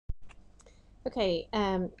Okay,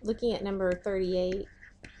 looking at number 38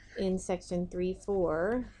 in section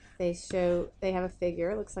 3.4, they have a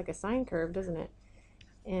figure. It looks like a sine curve, doesn't it?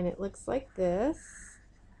 And it looks like this.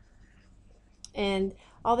 And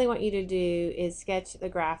all they want you to do is sketch the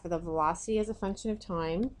graph of the velocity as a function of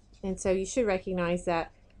time. And so you should recognize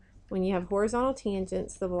that when you have horizontal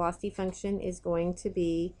tangents, the velocity function is going to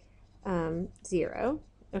be 0.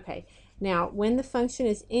 Okay, now when the function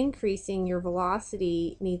is increasing, your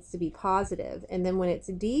velocity needs to be positive, and then when it's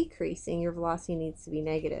decreasing, your velocity needs to be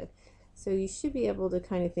negative. So you should be able to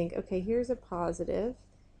kind of think, okay, here's a positive.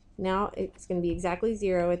 Now it's going to be exactly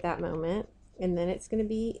 0 at that moment, and then it's going to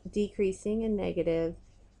be decreasing and negative,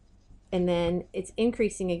 and then it's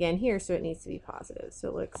increasing again here, so it needs to be positive. So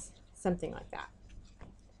it looks something like that.